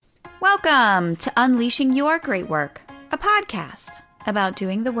Welcome to Unleashing Your Great Work, a podcast about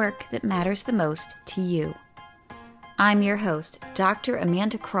doing the work that matters the most to you. I'm your host, Dr.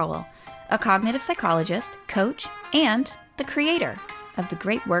 Amanda Crowell, a cognitive psychologist, coach, and the creator of the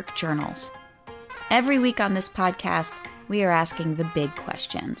Great Work Journals. Every week on this podcast, we are asking the big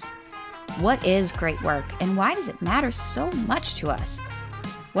questions. What is great work, and why does it matter so much to us?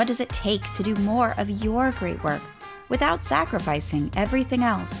 What does it take to do more of your great work without sacrificing everything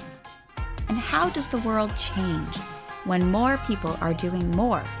else? And how does the world change when more people are doing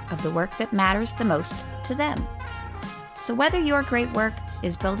more of the work that matters the most to them? So whether your great work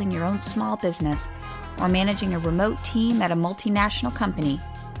is building your own small business or managing a remote team at a multinational company,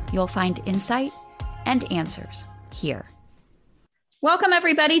 you'll find insight and answers here. Welcome,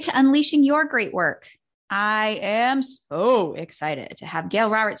 everybody, to Unleashing Your Great Work. I am so excited to have Gail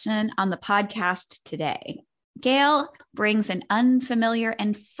Robertson on the podcast today. Gail brings an unfamiliar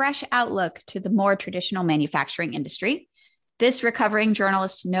and fresh outlook to the more traditional manufacturing industry. This recovering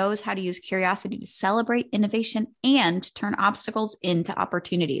journalist knows how to use curiosity to celebrate innovation and turn obstacles into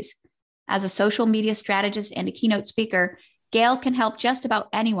opportunities. As a social media strategist and a keynote speaker, Gail can help just about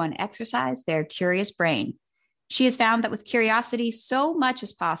anyone exercise their curious brain. She has found that with curiosity, so much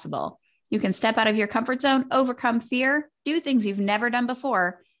is possible. You can step out of your comfort zone, overcome fear, do things you've never done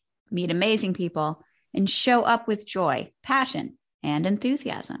before, meet amazing people, and show up with joy, passion, and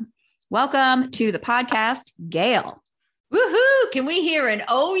enthusiasm. Welcome to the podcast, Gail. Woohoo! Can we hear an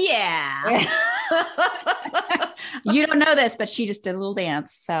oh yeah? You don't know this, but she just did a little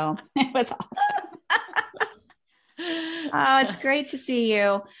dance, so it was awesome. Oh, it's great to see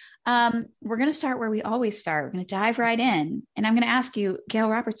you. We're going to start where we always start. We're going to dive right in, and I'm going to ask you, Gail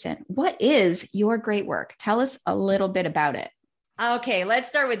Robertson, what is your great work? Tell us a little bit about it. Okay, let's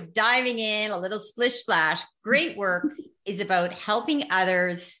start with diving in, a little splish splash. Great work is about helping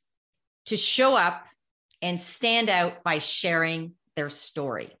others to show up and stand out by sharing their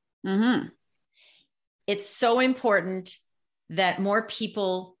story. Mm-hmm. It's so important that more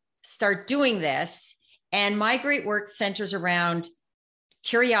people start doing this. And my great work centers around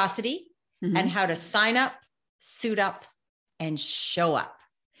curiosity and how to sign up, suit up, and show up.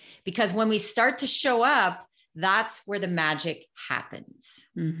 Because when we start to show up, that's where the magic happens.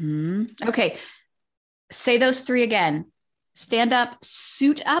 Mm-hmm. Okay. Say those three again. Stand up,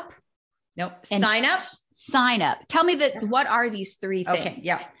 suit up. Nope. Sign up. Sign up. Tell me what are these three things? Okay.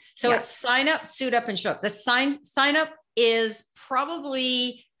 Yeah. So it's sign up, suit up, and show up. The sign up is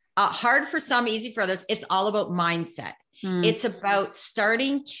probably hard for some, easy for others. It's all about mindset. It's about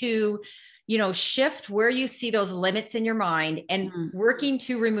starting to, shift where you see those limits in your mind and working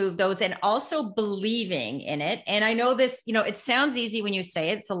to remove those, and also believing in it. And I know this, it sounds easy when you say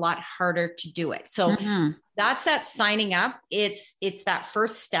it, it's a lot harder to do it. So that's that signing up. It's that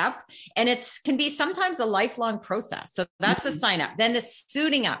first step, and can be sometimes a lifelong process. So that's the sign up. Then the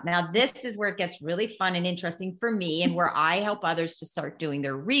suiting up. Now, this is where it gets really fun and interesting for me, and where I help others to start doing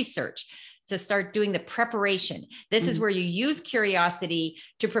their research, to start doing the preparation. This is where you use curiosity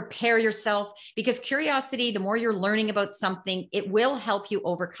to prepare yourself, because curiosity, the more you're learning about something, it will help you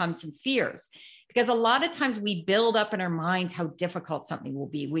overcome some fears. Because a lot of times we build up in our minds how difficult something will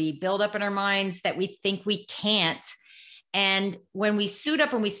be. We build up in our minds that we think we can't. And when we suit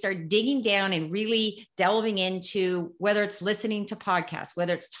up and we start digging down and really delving into, whether it's listening to podcasts,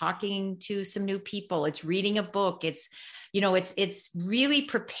 whether it's talking to some new people, it's reading a book, it's really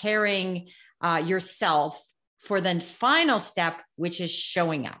preparing yourself for the final step, which is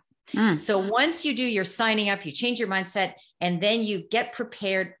showing up. So once you do your signing up, you change your mindset, and then you get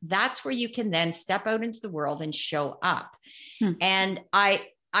prepared, that's where you can then step out into the world and show up. And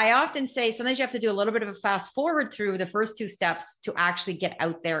I often say, sometimes you have to do a little bit of a fast forward through the first two steps to actually get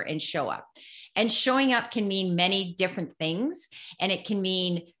out there and show up. And showing up can mean many different things. And it can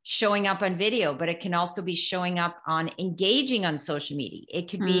mean showing up on video, but it can also be showing up on engaging on social media. It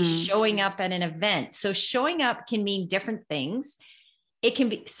could be showing up at an event. So showing up can mean different things. It can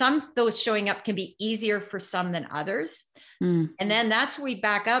be, those showing up can be easier for some than others. And then that's where we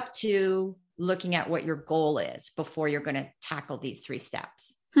back up to looking at what your goal is before you're going to tackle these three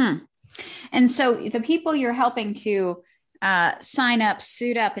steps. And so the people you're helping to sign up,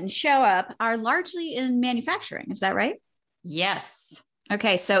 suit up, and show up are largely in manufacturing. Is that right? Yes.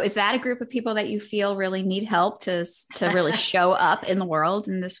 Okay. So is that a group of people that you feel really need help to really show up in the world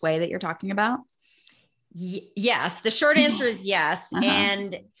in this way that you're talking about? Yes. The short answer is yes.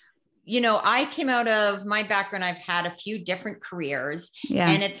 And I came out of my background. I've had a few different careers, Yeah.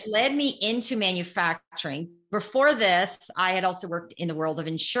 and it's led me into manufacturing. Before this, I had also worked in the world of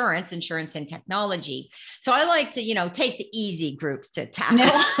insurance and technology. So I like to, take the easy groups to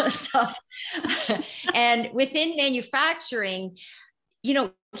tackle. So, and within manufacturing,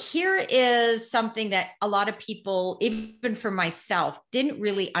 here is something that a lot of people, even for myself, didn't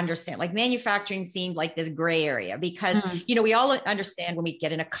really understand. Like manufacturing seemed like this gray area because, we all understand when we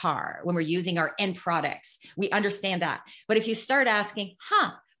get in a car, when we're using our end products, we understand that. But if you start asking,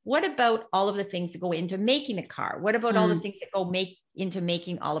 what about all of the things that go into making the car? What about all the things that go into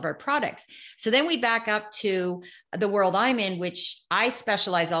making all of our products? So then we back up to the world I'm in, which I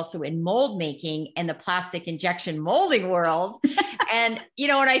specialize also in mold making and the plastic injection molding world. And,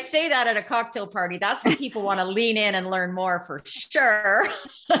 when I say that at a cocktail party, that's when people want to lean in and learn more for sure.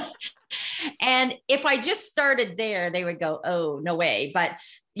 And if I just started there, they would go, oh, no way. But,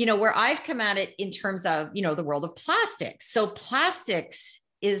 where I've come at it in terms of, the world of plastics. So plastics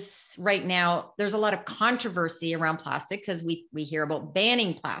is right now, there's a lot of controversy around plastic because we hear about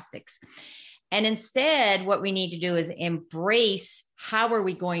banning plastics. And instead, what we need to do is embrace how are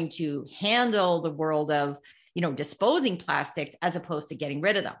we going to handle the world of, disposing plastics as opposed to getting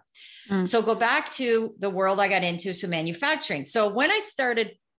rid of them. So go back to the world I got into, so manufacturing. So when I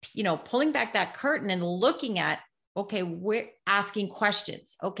started, pulling back that curtain and looking at, okay, we're asking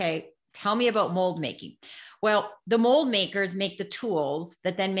questions. Okay, tell me about mold making. Well, the mold makers make the tools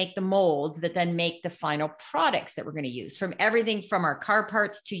that then make the molds that then make the final products that we're going to use, from everything from our car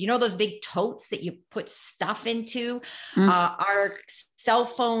parts to, those big totes that you put stuff into, our cell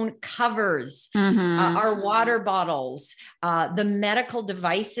phone covers, our water bottles, the medical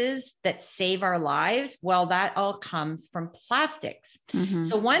devices that save our lives. Well, that all comes from plastics.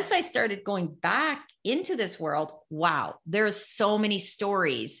 So once I started going back into this world, wow, there's so many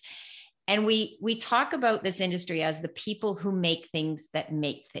stories. And we talk about this industry as the people who make things that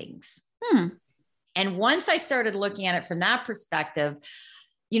make things. And once I started looking at it from that perspective,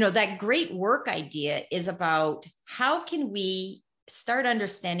 that great work idea is about how can we start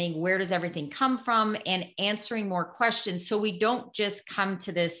understanding where does everything come from and answering more questions so we don't just come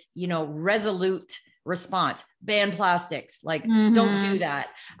to this, resolute response, ban plastics, like don't do that.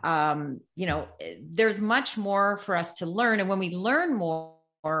 There's much more for us to learn. And when we learn more,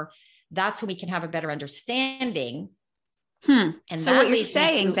 that's when we can have a better understanding. And so what you're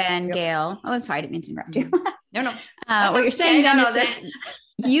saying then, Gail, oh, sorry, I didn't mean to interrupt you. No. What you're saying then is that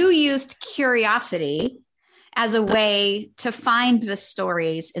you used curiosity as a way to find the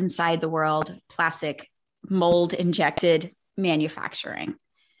stories inside the world, plastic mold injected manufacturing.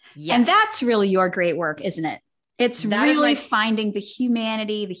 Yes. And that's really your great work, isn't it? It's really finding the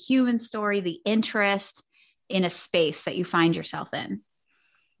humanity, the human story, the interest in a space that you find yourself in.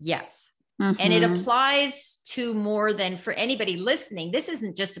 Yes. And it applies to more than, for anybody listening, this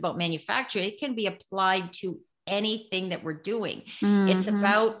isn't just about manufacturing. It can be applied to anything that we're doing. It's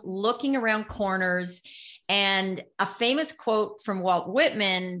about looking around corners. And a famous quote from Walt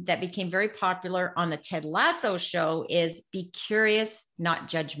Whitman that became very popular on the Ted Lasso show is, be curious, not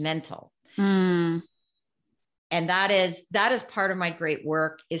judgmental. And that is part of my great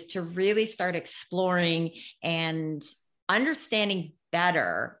work, is to really start exploring and understanding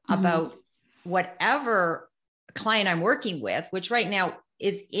better about whatever client I'm working with, which right now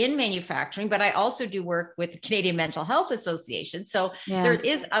is in manufacturing, but I also do work with the Canadian Mental Health Association. So there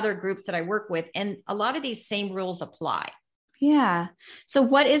is other groups that I work with, and a lot of these same rules apply. Yeah. So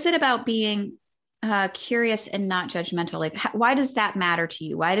what is it about being curious and not judgmental? Like, why does that matter to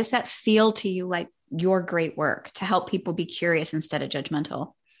you? Why does that feel to you like your great work, to help people be curious instead of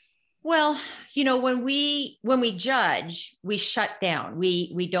judgmental? Well, when we judge, we shut down.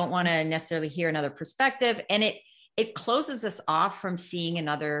 We don't want to necessarily hear another perspective, and it closes us off from seeing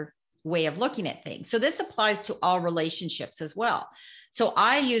another way of looking at things. So this applies to all relationships as well. So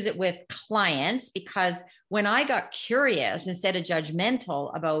I use it with clients because when I got curious instead of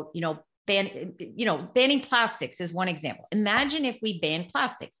judgmental about, banning plastics is one example. Imagine if we ban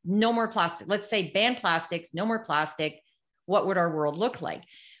plastics, no more plastic. Let's say ban plastics, no more plastic. What would our world look like?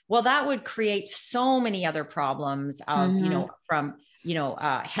 Well, that would create so many other problems of, from,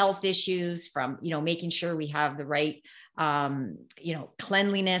 health issues, from, making sure we have the right,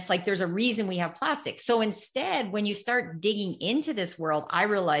 cleanliness. Like there's a reason we have plastic. So instead, when you start digging into this world, I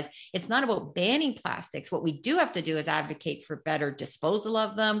realize it's not about banning plastics. What we do have to do is advocate for better disposal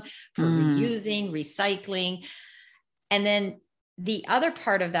of them, for reusing, recycling. And then the other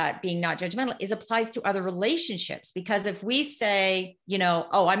part of that, being not judgmental, is applies to other relationships. Because if we say,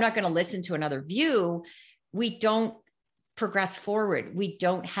 oh, I'm not going to listen to another view, we don't progress forward. We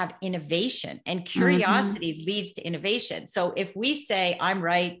don't have innovation, and curiosity leads to innovation. So if we say I'm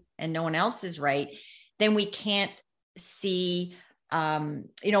right and no one else is right, then we can't see,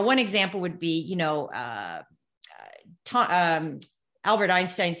 one example would be, Albert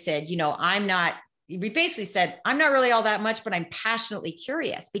Einstein said, we basically said, I'm not really all that much, but I'm passionately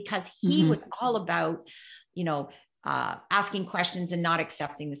curious, because he was all about, asking questions and not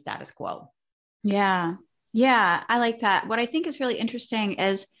accepting the status quo. Yeah. Yeah. I like that. What I think is really interesting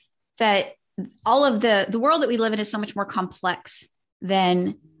is that all of the world that we live in is so much more complex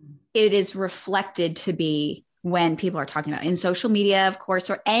than it is reflected to be when people are talking about in social media, of course,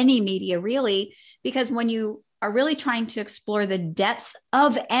 or any media really, because when you are really trying to explore the depths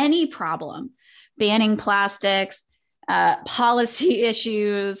of any problem, banning plastics, policy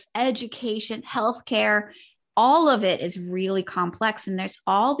issues, education, healthcare, all of it is really complex. And there's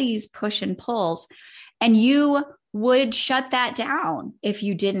all these push and pulls. And you would shut that down if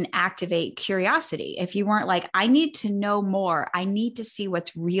you didn't activate curiosity. If you weren't like, I need to know more. I need to see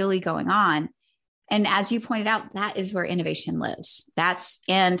what's really going on. And as you pointed out, that is where innovation lives. That's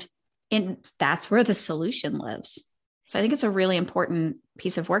where the solution lives. So I think it's a really important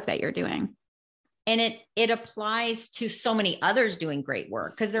piece of work that you're doing. And it applies to so many others doing great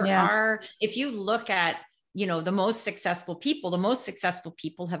work, because there are, if you look at, the most successful people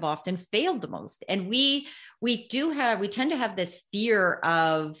have often failed the most. And we tend to have this fear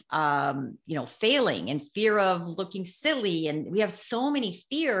of, failing, and fear of looking silly. And we have so many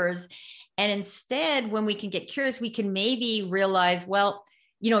fears. And instead, when we can get curious, we can maybe realize, well,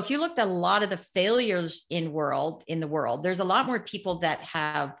 if you looked at a lot of the failures in the world, there's a lot more people that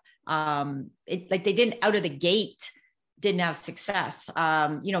have, they didn't out of the gate, didn't have success.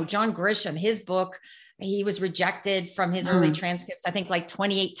 John Grisham, his book, he was rejected from his early transcripts, I think like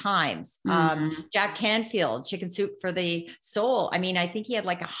 28 times. Jack Canfield, Chicken Soup for the Soul. I mean, I think he had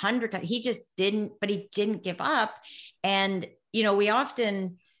like 100 times. He just didn't give up. And, we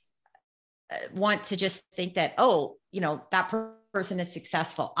often want to just think that, that person is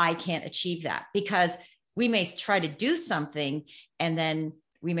successful, I can't achieve that, because we may try to do something and then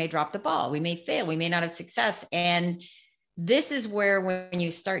we may drop the ball. We may fail. We may not have success. And this is where, when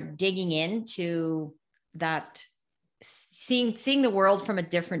you start digging into that, seeing the world from a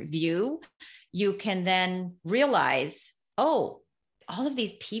different view, you can then realize, all of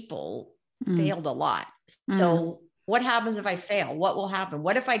these people failed a lot. So what happens if I fail? What will happen?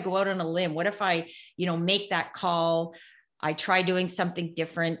 What if I go out on a limb? What if I, make that call? I try doing something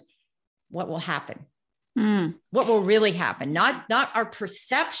different. What will happen? What will really happen? Not our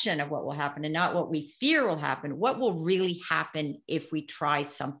perception of what will happen, and not what we fear will happen. What will really happen if we try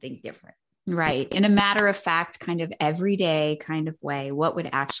something different? Right. In a matter of fact, kind of everyday kind of way, what would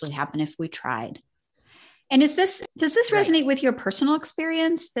actually happen if we tried? And does this resonate with your personal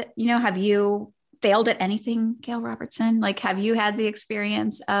experience that, have you failed at anything, Gail Robertson? Like, have you had the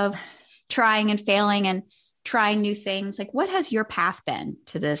experience of trying and failing and trying new things? Like, what has your path been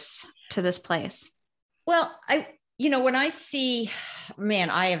to this place? Well, when I see, man,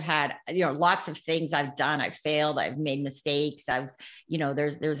 I have had, lots of things I've done. I've failed. I've made mistakes.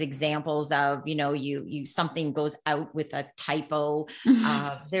 There's examples of, something goes out with a typo.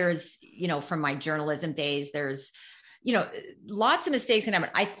 There's, from my journalism days, there's, lots of mistakes can happen.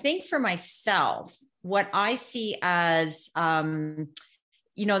 I think for myself, what I see as, there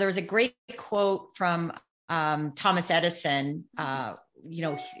was a great quote from Thomas Edison,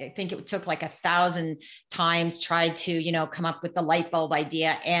 I think it took like 1,000 times, tried to, come up with the light bulb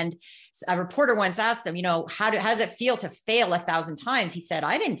idea. And a reporter once asked him, how does it feel to fail 1,000 times? He said,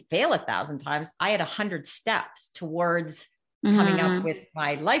 I didn't fail 1,000 times. I had 100 steps towards coming up with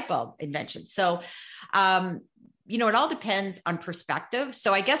my light bulb invention. So, it all depends on perspective.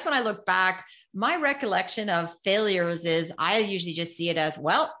 So I guess when I look back, my recollection of failures is I usually just see it as,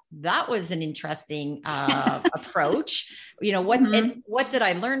 well, that was an interesting approach. What did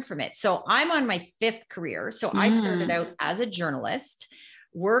I learn from it? So I'm on my 5th career. So I started out as a journalist,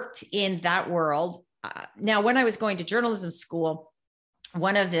 worked in that world. Now, when I was going to journalism school,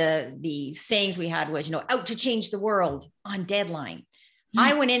 one of the sayings we had was, out to change the world on deadline.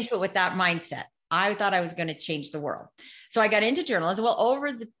 I went into it with that mindset. I thought I was going to change the world. So I got into journalism. Well, over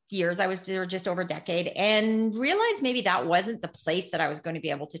the years, I was there just over a decade, and realized maybe that wasn't the place that I was going to be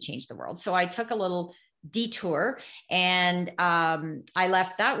able to change the world. So I took a little detour, and I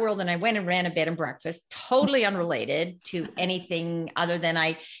left that world, and I went and ran a bed and breakfast, totally unrelated to anything other than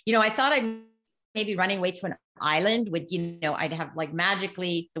I thought I'd maybe running away to an island with, I'd have like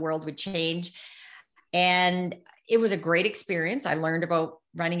magically the world would change. And it was a great experience. I learned about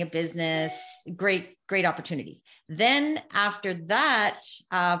running a business, great opportunities. Then after that,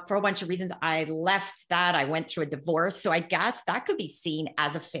 for a bunch of reasons, I left that. I went through a divorce. So I guess that could be seen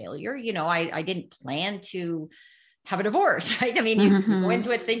as a failure. I didn't plan to have a divorce, right? I mean, you go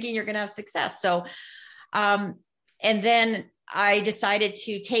into it thinking you're going to have success. So, and then I decided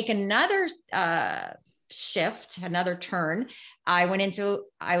to take another shift, another turn. I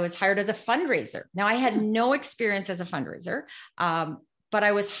was hired as a fundraiser. Now I had no experience as a fundraiser, but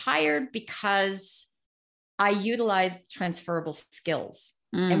I was hired because I utilized transferable skills.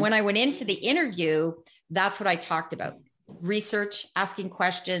 And when I went in for the interview, that's what I talked about: research, asking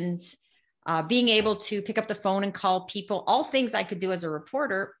questions, being able to pick up the phone and call people, all things I could do as a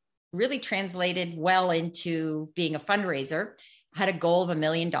reporter, really translated well into being a fundraiser. I had a goal of $1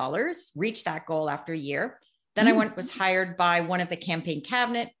 million, reached that goal after a year. Then I was hired by one of the campaign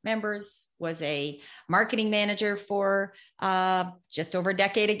cabinet members, was a marketing manager for just over a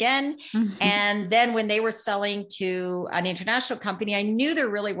decade again. And then when they were selling to an international company, I knew there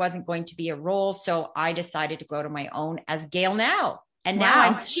really wasn't going to be a role. So I decided to go to my own as Gale Now. And now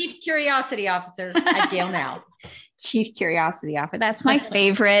I'm Chief Curiosity Officer at Gale Now. Chief Curiosity Officer. That's my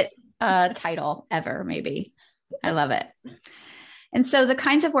favorite title ever, maybe. I love it. And so the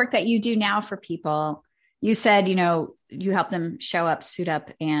kinds of work that you do now for people, you said, you help them show up, suit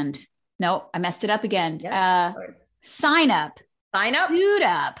up, and no, I messed it up again. Yeah. Sign up, suit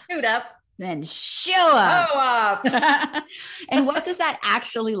up, then show up. And what does that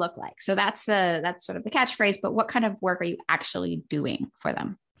actually look like? So that's sort of the catchphrase, but what kind of work are you actually doing for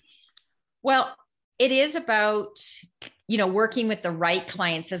them? Well, it is about, working with the right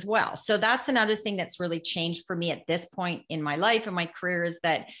clients as well. So that's another thing that's really changed for me at this point in my life and my career is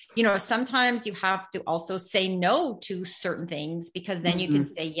that, sometimes you have to also say no to certain things because then you can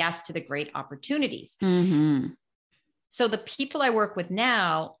say yes to the great opportunities. So the people I work with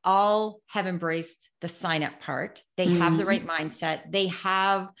now all have embraced the sign up part. They have the right mindset.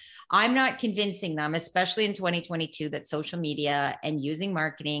 I'm not convincing them, especially in 2022, that social media and using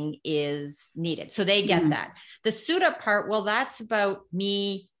marketing is needed. So they get that. The suit up part, well, that's about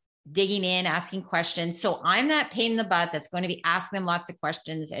me digging in, asking questions. So I'm that pain in the butt that's going to be asking them lots of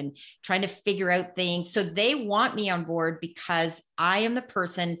questions and trying to figure out things. So they want me on board because I am the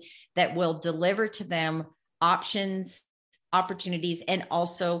person that will deliver to them options, opportunities, and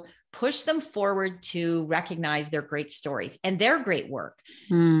also push them forward to recognize their great stories and their great work.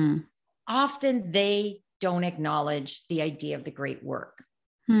 Often they don't acknowledge the idea of the great work.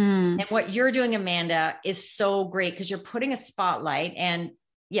 And what you're doing, Amanda, is so great because you're putting a spotlight, and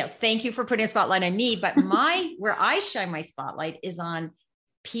yes, thank you for putting a spotlight on me, but where I shine my spotlight is on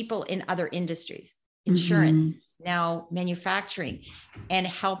people in other industries, insurance, now manufacturing, and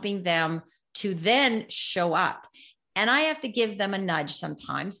helping them to then show up. And I have to give them a nudge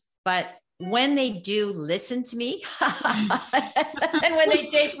sometimes, but when they do listen to me and when they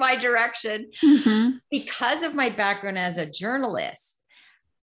take my direction, because of my background as a journalist,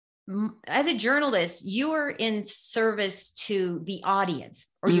 you are in service to the audience,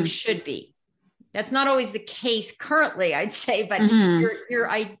 or you should be. That's not always the case currently, I'd say, but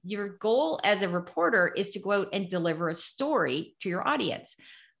your goal as a reporter is to go out and deliver a story to your audience.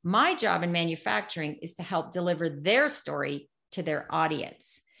 My job in manufacturing is to help deliver their story to their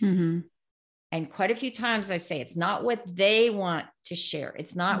audience. And quite a few times I say, it's not what they want to share.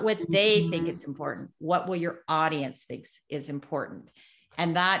 It's not what they think it's important. What will your audience think is important?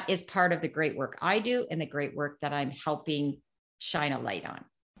 And that is part of the great work I do and the great work that I'm helping shine a light on.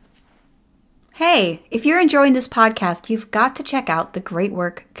 Hey, if you're enjoying this podcast, you've got to check out the Great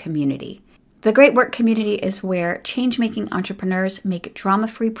Work Community. The Great Work Community is where change-making entrepreneurs make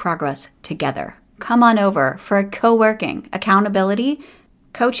drama-free progress together. Come on over for a co-working, accountability,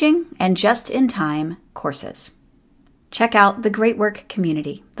 coaching, and just-in-time courses. Check out the Great Work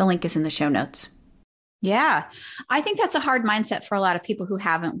Community. The link is in the show notes. Yeah, I think that's a hard mindset for a lot of people who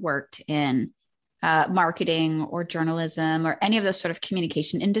haven't worked in marketing or journalism or any of those sort of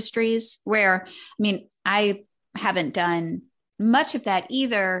communication industries where, I haven't done much of that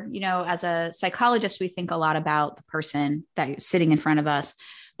either. As a psychologist, we think a lot about the person that's sitting in front of us,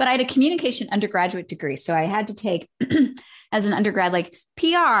 but I had a communication undergraduate degree. So I had to take as an undergrad, like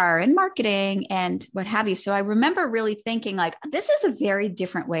PR and marketing and what have you. So I remember really thinking like, this is a very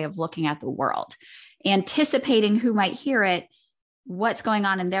different way of looking at the world, anticipating who might hear it, what's going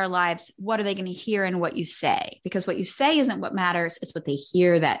on in their lives, what are they going to hear in what you say? Because what you say isn't what matters. It's what they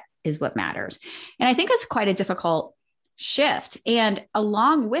hear that is what matters. And I think that's quite a difficult shift. And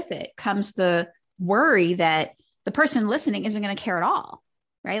along with it comes the worry that the person listening isn't going to care at all.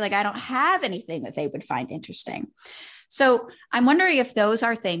 right? Like I don't have anything that they would find interesting. So I'm wondering if those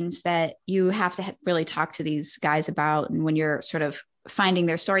are things that you have to really talk to these guys about, and when you're sort of finding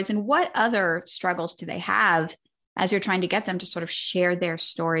their stories, and what other struggles do they have as you're trying to get them to sort of share their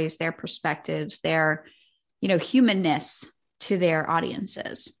stories, their perspectives, their, humanness to their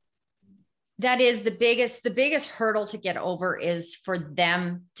audiences. That is the biggest hurdle to get over, is for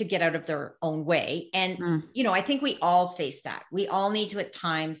them to get out of their own way. And, I think we all face that. We all need to at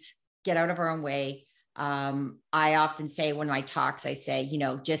times get out of our own way. I often say when my talks, I say,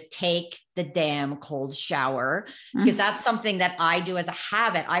 just take the damn cold shower, because that's something that I do as a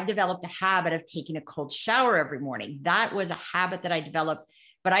habit. I've developed a habit of taking a cold shower every morning. That was a habit that I developed,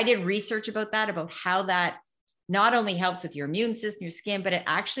 but I did research about that, about how that not only helps with your immune system, your skin, but it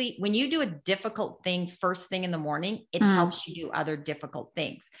actually, when you do a difficult thing first thing in the morning, it helps you do other difficult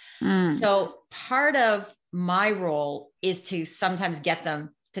things. So part of my role is to sometimes get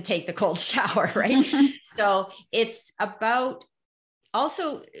them to take the cold shower, right? So it's about,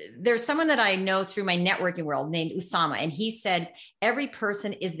 also, there's someone that I know through my networking world named Usama, and he said, every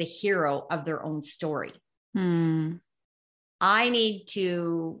person is the hero of their own story. I need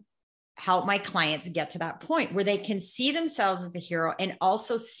to help my clients get to that point where they can see themselves as the hero and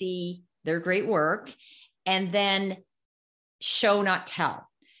also see their great work, and then show, not tell.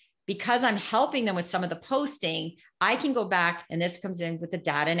 Because I'm helping them with some of the posting, I can go back, and this comes in with the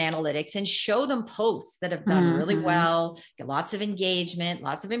data and analytics, and show them posts that have done really well, get lots of engagement,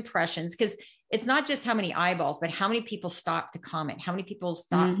 lots of impressions, because it's not just how many eyeballs, but how many people stop to comment, how many people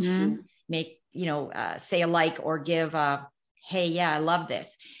stop to make, say a like or give a, hey, yeah, I love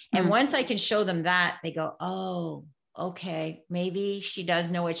this. And once I can show them that, they go, oh, okay, maybe she does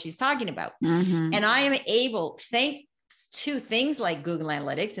know what she's talking about. And I am able, thanks to things like Google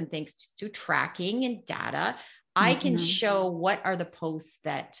Analytics and thanks to tracking and data, I can show what are the posts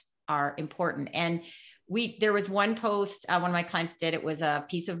that are important. And there was one post, one of my clients did, it was a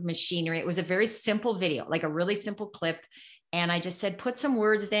piece of machinery. It was a very simple video, like a really simple clip. And I just said, put some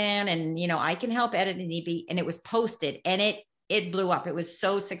words down, and, I can help edit an EP. And it was posted, and it blew up. It was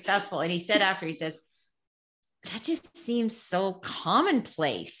so successful. And he said after, he says, that just seems so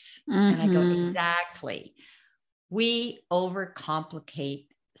commonplace. And I go, exactly. We overcomplicate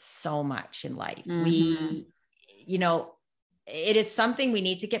so much in life. We, it is something we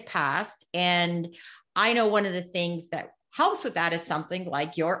need to get past. And I know one of the things that helps with that is something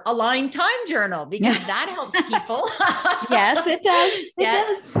like your Aligned Time Journal, because that helps people. Yes, it does.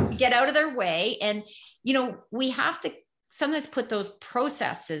 It does. Get out of their way. And, we have to sometimes put those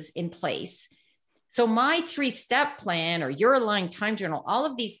processes in place. So my 3-step plan, or your Aligned Time Journal, all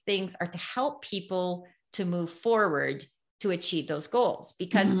of these things are to help people to move forward to achieve those goals.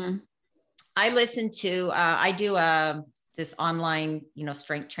 Because I listen to, I do this online,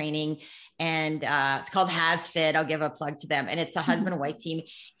 strength training, and it's called HasFit. I'll give a plug to them. And it's a husband and wife team.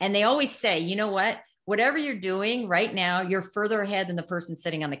 And they always say, you know what, whatever you're doing right now, you're further ahead than the person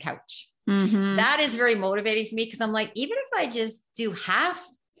sitting on the couch. That is very motivating for me, because I'm like, even if I just do half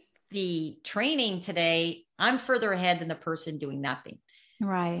the training today, I'm further ahead than the person doing nothing.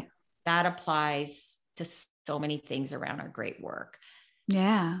 Right. That applies to so many things around our great work.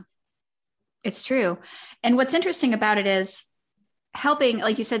 Yeah, it's true. And what's interesting about it is helping,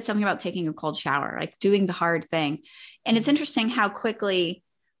 like you said, something about taking a cold shower, like doing the hard thing. And it's interesting how quickly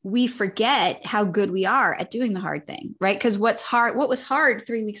we forget how good we are at doing the hard thing, right? Because what was hard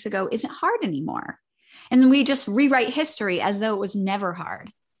 3 weeks ago isn't hard anymore. And then we just rewrite history as though it was never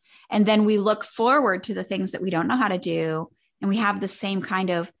hard. And then we look forward to the things that we don't know how to do. And we have the same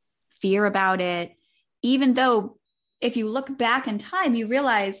kind of fear about it, even though if you look back in time, you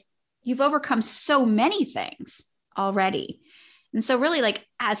realize you've overcome so many things already. And so really, like,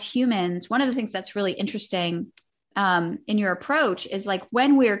 as humans, one of the things that's really interesting in your approach is, like,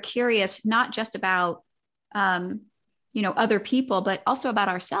 when we're curious, not just about, other people, but also about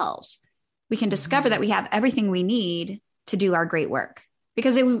ourselves, we can discover that we have everything we need to do our great work,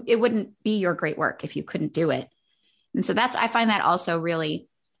 because it wouldn't be your great work if you couldn't do it. And so I find that also really,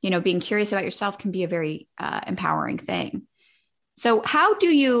 being curious about yourself can be a very empowering thing. So how do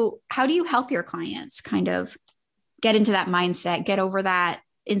you help your clients kind of get into that mindset, get over that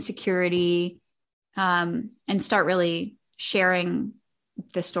insecurity, and start really sharing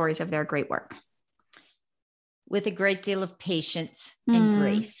the stories of their great work? With a great deal of patience and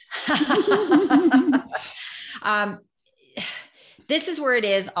grace. This is where it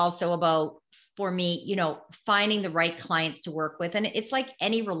is also about for me, finding the right clients to work with. And it's like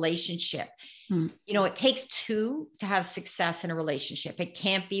any relationship, it takes two to have success in a relationship. It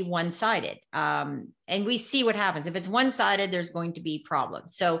can't be one-sided. And we see what happens. If it's one-sided, there's going to be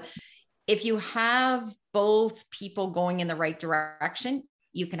problems. So if you have both people going in the right direction,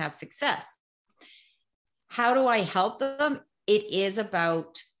 you can have success. How do I help them? It is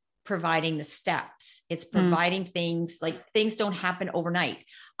about providing the steps. It's providing things, like things don't happen overnight.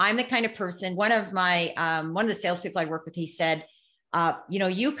 I'm the kind of person, one of the salespeople I work with, he said,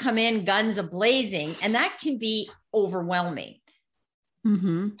 you come in guns a-blazing, and that can be overwhelming.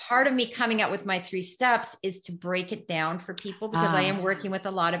 Part of me coming out with my 3 steps is to break it down for people, because I am working with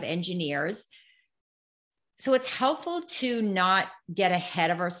a lot of engineers. So it's helpful to not get ahead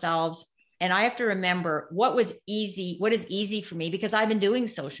of ourselves. And I have to remember what is easy for me, because I've been doing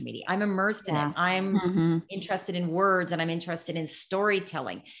social media. I'm immersed in it. I'm interested in words, and I'm interested in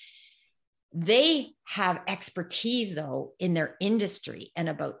storytelling. They have expertise, though, in their industry and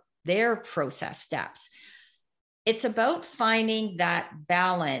about their process steps. It's about finding that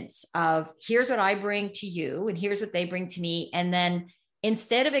balance of, here's what I bring to you and here's what they bring to me. And then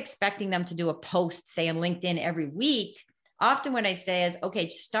instead of expecting them to do a post, say on LinkedIn every week, often what I say is, okay,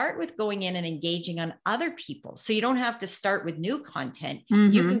 start with going in and engaging on other people. So you don't have to start with new content.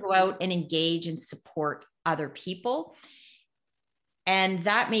 You can go out and engage and support other people. And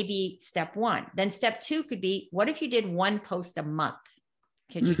that may be step 1. Then step 2 could be, what if you did 1 post a month?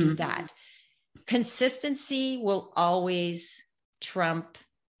 Could you do that? Consistency will always trump,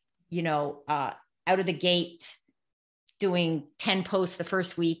 out of the gate, doing 10 posts the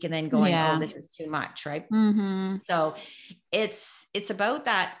first week and then going, oh, this is too much. Right. So it's about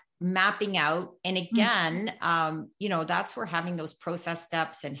that mapping out. And again, that's where having those process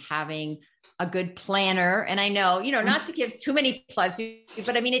steps and having a good planner. And I know, not to give too many plugs,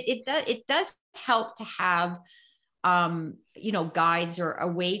 but I mean, it does help to have, guides or a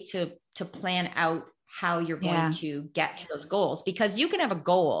way to plan out how you're going to get to those goals, because you can have a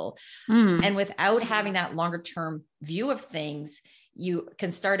goal and without having that longer term view of things, you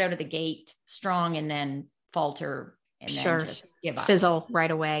can start out of the gate strong and then falter and then just give up. Fizzle right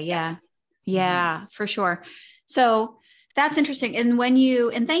away. Yeah, for sure. So that's interesting. And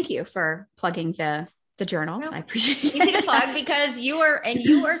thank you for plugging the journals. I appreciate it. Easy to plug, because you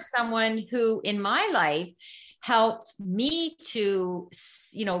are someone who in my life helped me to,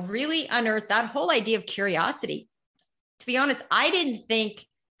 really unearth that whole idea of curiosity. To be honest, I didn't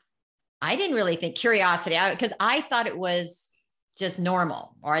really think curiosity, because I thought it was just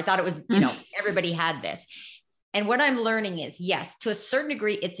normal, or I thought it was, everybody had this. And what I'm learning is, yes, to a certain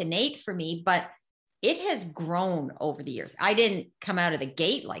degree, it's innate for me, but it has grown over the years. I didn't come out of the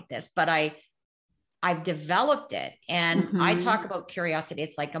gate like this, but I've developed it. And I talk about curiosity.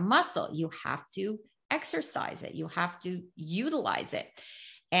 It's like a muscle. You have to exercise it. You have to utilize it.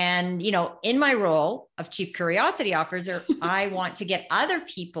 And, in my role of Chief Curiosity Officer, I want to get other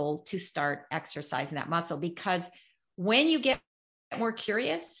people to start exercising that muscle, because when you get more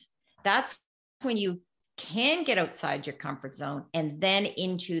curious, that's when you can get outside your comfort zone and then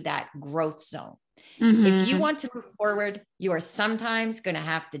into that growth zone. If you want to move forward, you are sometimes going to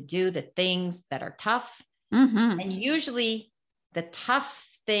have to do the things that are tough. And usually the tough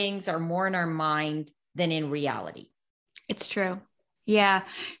things are more in our mind than in reality. It's true. Yeah.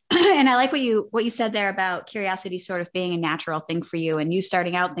 And I like what you said there about curiosity sort of being a natural thing for you, and you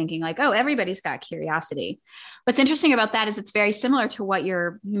starting out thinking like, oh, everybody's got curiosity. What's interesting about that is it's very similar to what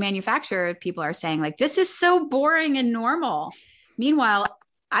your manufacturer people are saying. Like, this is so boring and normal. Meanwhile,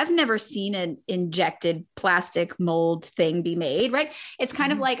 I've never seen an injected plastic mold thing be made, right? It's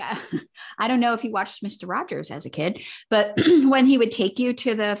kind of like, I don't know if you watched Mr. Rogers as a kid, but when he would take you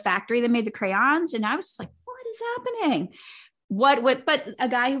to the factory that made the crayons, and I was like, what is happening? But a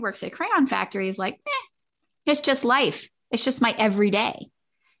guy who works at a crayon factory is like, it's just life. It's just my everyday.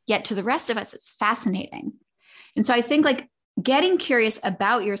 Yet to the rest of us, it's fascinating. And so I think like getting curious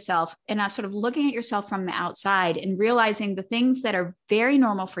about yourself and sort of looking at yourself from the outside and realizing the things that are very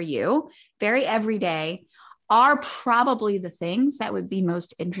normal for you, very everyday, are probably the things that would be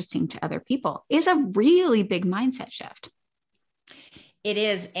most interesting to other people is a really big mindset shift. It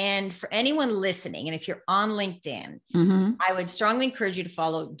is. And for anyone listening, and if you're on LinkedIn, I would strongly encourage you to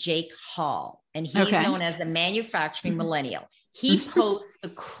follow Jake Hall. And he's known as the manufacturing millennial. He posts the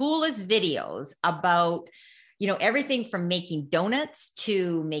coolest videos about, everything from making donuts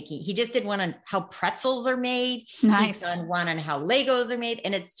to he just did one on how pretzels are made. Nice. He's done one on how Legos are made.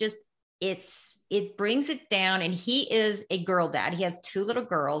 And it brings it down. And he is a girl dad. He has 2 little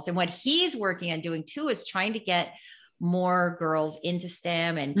girls. And what he's working on doing too is trying to get more girls into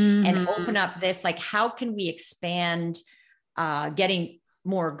STEM and open up this, like, how can we expand getting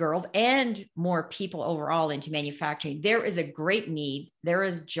more girls and more people overall into manufacturing? There is a great need. There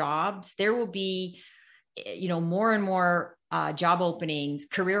is jobs. There will be, more and more job openings,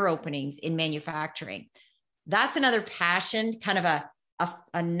 career openings in manufacturing. That's another passion, kind of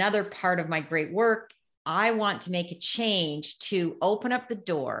another part of my great work. I want to make a change to open up the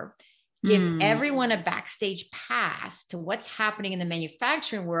door, give everyone a backstage pass to what's happening in the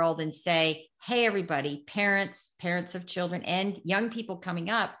manufacturing world, and say, hey, everybody, parents of children and young people coming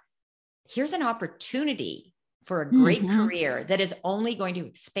up, here's an opportunity for a great career that is only going to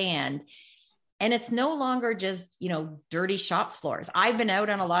expand. And it's no longer just, dirty shop floors. I've been out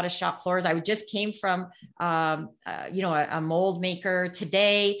on a lot of shop floors. I just came from, a mold maker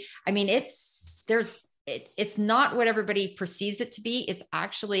today. I mean, it's not what everybody perceives it to be. It's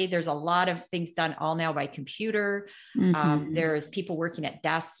actually, there's a lot of things done all now by computer. There's people working at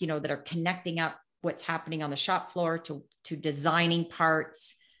desks, that are connecting up what's happening on the shop floor to designing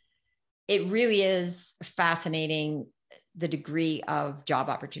parts. It really is fascinating, the degree of job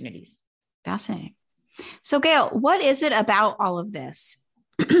opportunities. Fascinating. So Gail, what is it about all of this?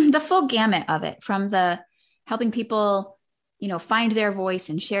 The full gamut of it, from the helping people, find their voice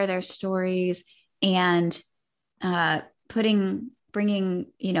and share their stories, and bringing,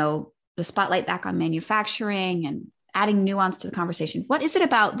 the spotlight back on manufacturing and adding nuance to the conversation. What is it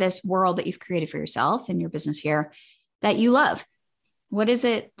about this world that you've created for yourself and your business here that you love? What is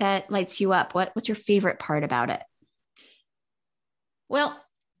it that lights you up? What's your favorite part about it? Well,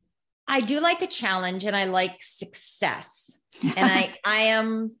 I do like a challenge, and I like success. And I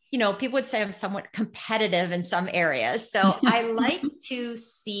am, people would say I'm somewhat competitive in some areas. So I like to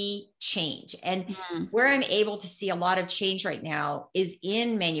see change. And where I'm able to see a lot of change right now is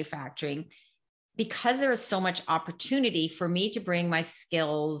in manufacturing, because there is so much opportunity for me to bring my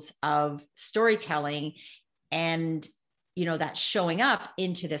skills of storytelling and, that showing up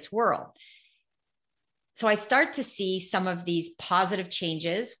into this world. So I start to see some of these positive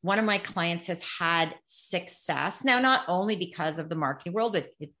changes. One of my clients has had success now, not only because of the marketing world, but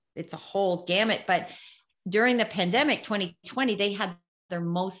it's a whole gamut. But during the pandemic, 2020, they had their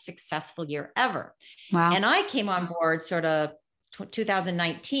most successful year ever. Wow. And I came on board sort of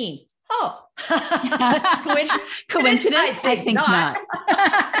 2019. Oh, coincidence? I think not.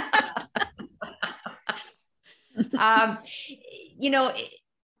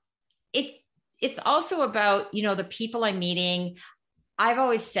 It's also about, the people I'm meeting. I've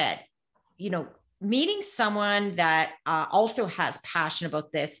always said, meeting someone that also has passion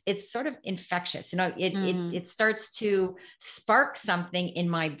about this, it's sort of infectious. It starts to spark something in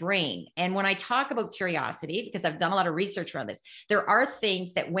my brain. And when I talk about curiosity, because I've done a lot of research around this, there are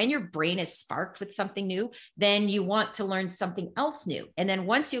things that when your brain is sparked with something new, then you want to learn something else new. And then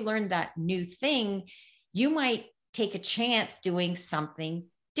once you learn that new thing, you might take a chance doing something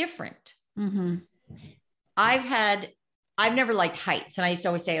different. I've never liked heights. And I used to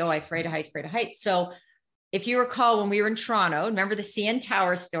always say, oh, I'm afraid of heights. So if you recall, when we were in Toronto, remember the CN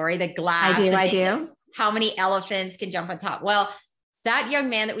Tower story, the glass? I do. How many elephants can jump on top? Well, that young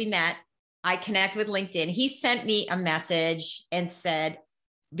man that we met, I connect with LinkedIn. He sent me a message and said,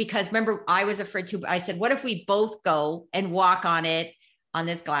 because remember, I was afraid too, but I said, what if we both go and walk on it, on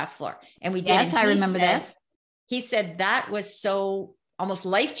this glass floor? And we did. Yes, I remember this. He said that was so almost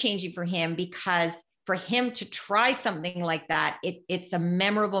life-changing for him, because for him to try something like that, it's a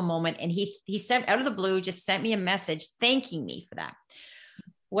memorable moment. And he sent, out of the blue, just sent me a message thanking me for that.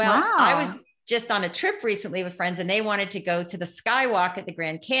 Well, wow. I was just on a trip recently with friends, and they wanted to go to the Skywalk at the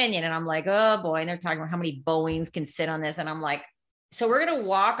Grand Canyon. And I'm like, oh boy. And they're talking about how many Boeings can sit on this. And I'm like, so we're going to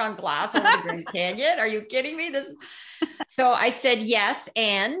walk on glass over the Grand Canyon? Are you kidding me? So I said, yes.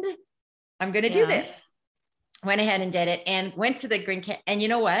 And I'm going to do this. Went ahead and did it, and went to the Grand Canyon. And you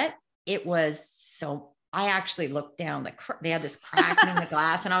know what? It was so, I actually looked down, they had this crack in the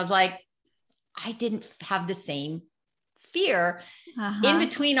glass, and I was like, I didn't have the same fear. In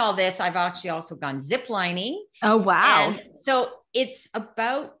between all this, I've actually also gone zip lining. Oh, wow. And so it's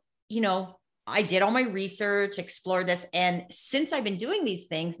about, I did all my research, explored this. And since I've been doing these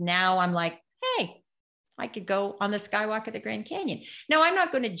things, now I'm like, hey, I could go on the Skywalk at the Grand Canyon. Now, I'm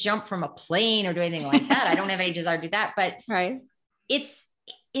not going to jump from a plane or do anything like that. I don't have any desire to do that, but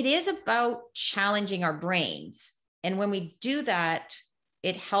it is about challenging our brains. And when we do that,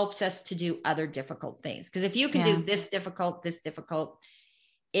 it helps us to do other difficult things. Because if you can do this difficult,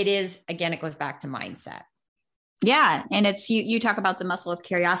 it is, again, it goes back to mindset. Yeah. And it's, you talk about the muscle of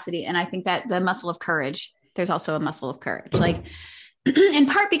curiosity. And I think that the muscle of courage, there's also a muscle of courage. Like, in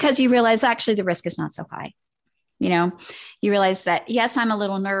part because you realize actually the risk is not so high. You know, you realize that, yes, I'm a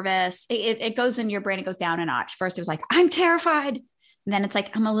little nervous. It goes in your brain. It goes down a notch. First, it was like, I'm terrified. And then it's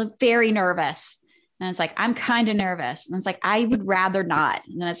like, very nervous. And it's like, I'm kind of nervous. And it's like, I would rather not.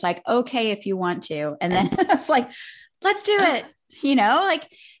 And then it's like, okay, if you want to. And then it's like, let's do it. Like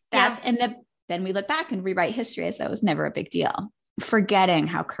that's, and then we look back and rewrite history as that was never a big deal, forgetting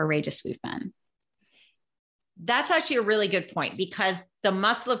how courageous we've been. That's actually a really good point, because the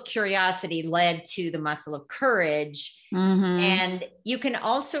muscle of curiosity led to the muscle of courage. And you can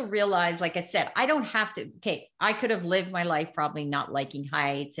also realize, like I said, I don't have to, I could have lived my life probably not liking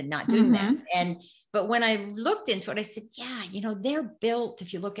heights and not doing this. But when I looked into it, I said, yeah, they're built.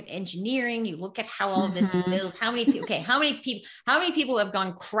 If you look at engineering, you look at how all of this is built, how many people have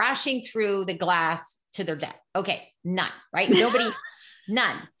gone crashing through the glass to their death? Okay. None, right? Nobody,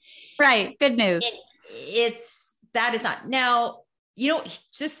 none. Right. Good news. That is not. Now,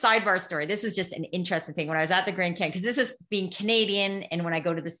 just sidebar story. This is just an interesting thing. When I was at the Grand Canyon, because this is being Canadian, and when I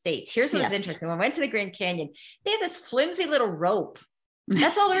go to the States, here's what was interesting. When I went to the Grand Canyon, they have this flimsy little rope.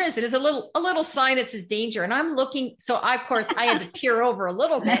 That's all there is. It is a little sign that says danger. And I'm looking. So of course I had to peer over a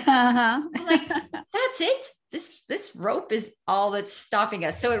little bit. I'm like, that's it. This rope is all that's stopping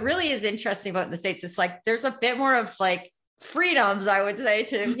us. So it really is interesting about in the States. It's like, there's a bit more of like freedoms, I would say,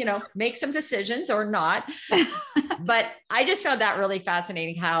 to, make some decisions or not. But I just found that really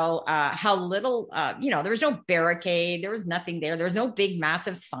fascinating how little, there was no barricade. There was nothing there. There was no big,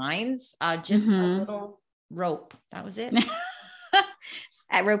 massive signs, just a little rope. That was it.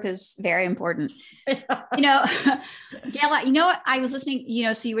 That rope is very important. Gail, I was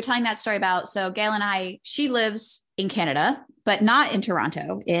listening, so you were telling that story about, so Gail and she lives in Canada, but not in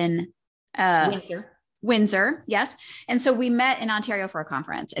Toronto, in Windsor. Yes. And so we met in Ontario for a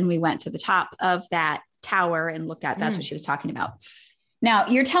conference, and we went to the top of that tower and looked at, that's what she was talking about. Now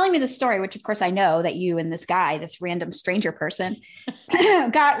you're telling me the story, which of course I know that you and this guy, this random stranger person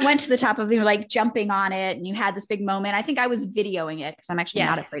went to the top of, like jumping on it, and you had this big moment. I think I was videoing it because I'm actually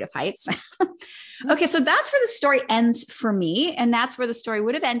not afraid of heights. Okay. So that's where the story ends for me. And that's where the story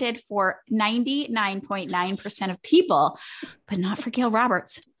would have ended for 99.9% of people, but not for Gail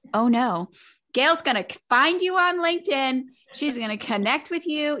Roberts. Oh no. Gail's going to find you on LinkedIn. She's going to connect with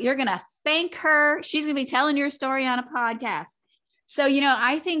you. You're going to thank her. She's going to be telling your story on a podcast. So,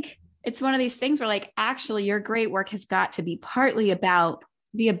 I think it's one of these things where, like, actually your great work has got to be partly about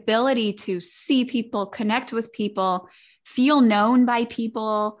the ability to see people, connect with people, feel known by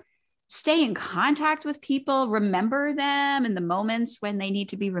people, stay in contact with people, remember them in the moments when they need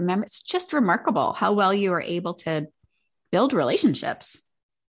to be remembered. It's just remarkable how well you are able to build relationships.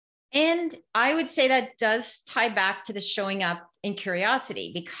 And I would say that does tie back to the showing up in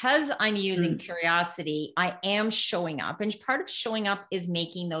curiosity, because I'm using curiosity. I am showing up, and part of showing up is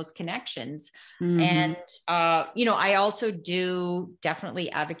making those connections. And, I also do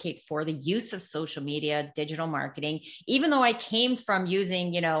definitely advocate for the use of social media, digital marketing, even though I came from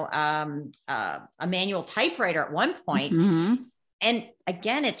using, a manual typewriter at one point. And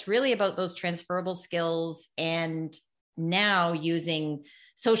again, it's really about those transferable skills, and now using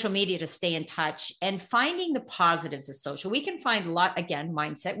social media to stay in touch and finding the positives of social. We can find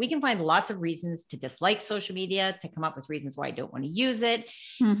mindset. We can find lots of reasons to dislike social media, to come up with reasons why I don't want to use it.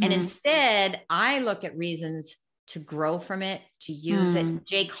 And instead, I look at reasons to grow from it, to use it.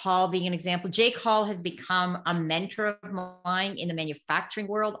 Jake Hall being an example. Jake Hall has become a mentor of mine in the manufacturing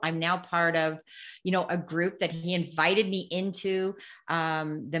world. I'm now part of, a group that he invited me into,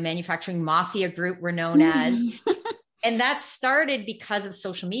 the manufacturing mafia group we're known as. And that started because of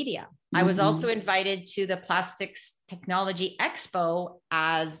social media. I was also invited to the Plastics Technology Expo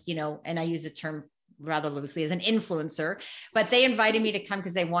as, and I use the term rather loosely, as an influencer, but they invited me to come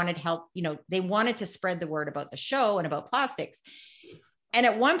because they wanted help. They wanted to spread the word about the show and about plastics. And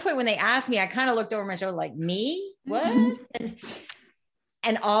at one point when they asked me, I kind of looked over my shoulder like, me? What?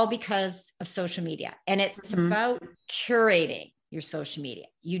 And all because of social media. And it's about curating your social media.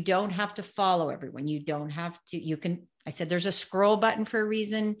 You don't have to follow everyone. I said, there's a scroll button for a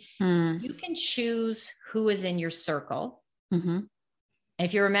reason. You can choose who is in your circle. And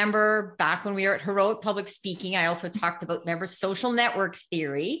if you remember back when we were at Heroic Public Speaking, I also talked about, social network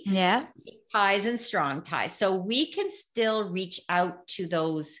theory, ties and strong ties. So we can still reach out to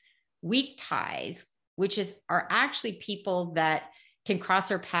those weak ties, which are actually people that can cross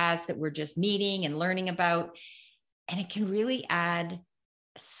our paths that we're just meeting and learning about. And it can really add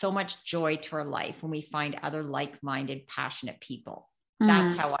so much joy to our life when we find other like-minded, passionate people.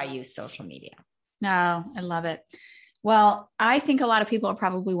 That's how I use social media. No, I love it. Well, I think a lot of people are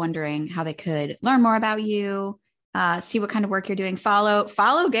probably wondering how they could learn more about you, see what kind of work you're doing.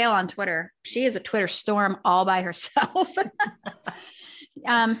 Follow Gail on Twitter. She is a Twitter storm all by herself.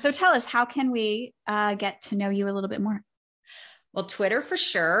 So tell us, how can we get to know you a little bit more? Well, Twitter for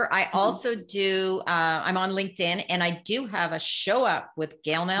sure. I also do, I'm on LinkedIn, and I do have a Show Up with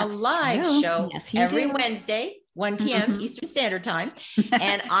Gail Now live show every Wednesday, 1 p.m. Eastern Standard Time.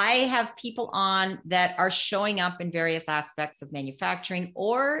 And I have people on that are showing up in various aspects of manufacturing,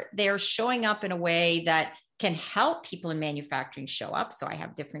 or they're showing up in a way that can help people in manufacturing show up. So I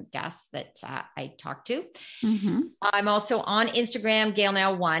have different guests that I talk to. I'm also on Instagram, Gail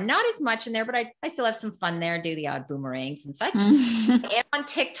Now 1, not as much in there, but I still have some fun there, do the odd boomerangs and such. I am on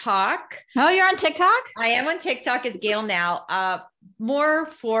TikTok. Oh, you're on TikTok? I am on TikTok as Gail Now, more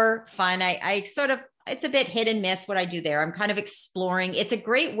for fun. I sort of, it's a bit hit and miss what I do there. I'm kind of exploring. It's a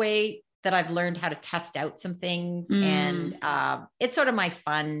great way that I've learned how to test out some things. And it's sort of my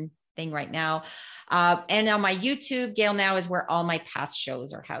fun thing right now. And on my YouTube, Gail Now is where all my past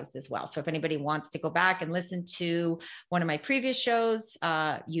shows are housed as well. So if anybody wants to go back and listen to one of my previous shows,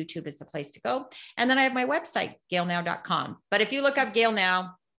 YouTube is the place to go. And then I have my website, gailnow.com. But if you look up Gail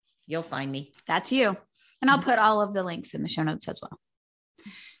Now, you'll find me. That's you. And I'll put all of the links in the show notes as well.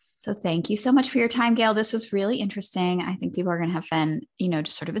 So thank you so much for your time, Gail. This was really interesting. I think people are going to have fun,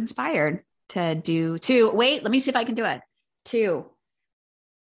 just sort of inspired to wait, let me see if I can do it. To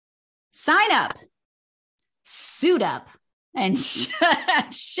sign up, suit up, and show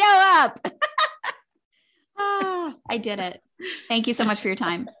up. I did it. Thank you so much for your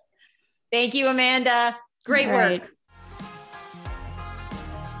time. Thank you, Amanda. Great work.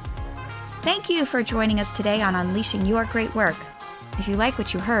 Thank you for joining us today on Unleashing Your Great Work. If you like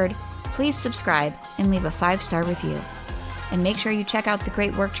what you heard, please subscribe and leave a 5-star review. And make sure you check out the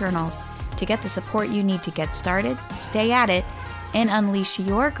Great Work Journals to get the support you need to get started, stay at it, and unleash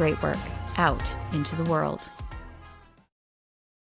your great work out into the world.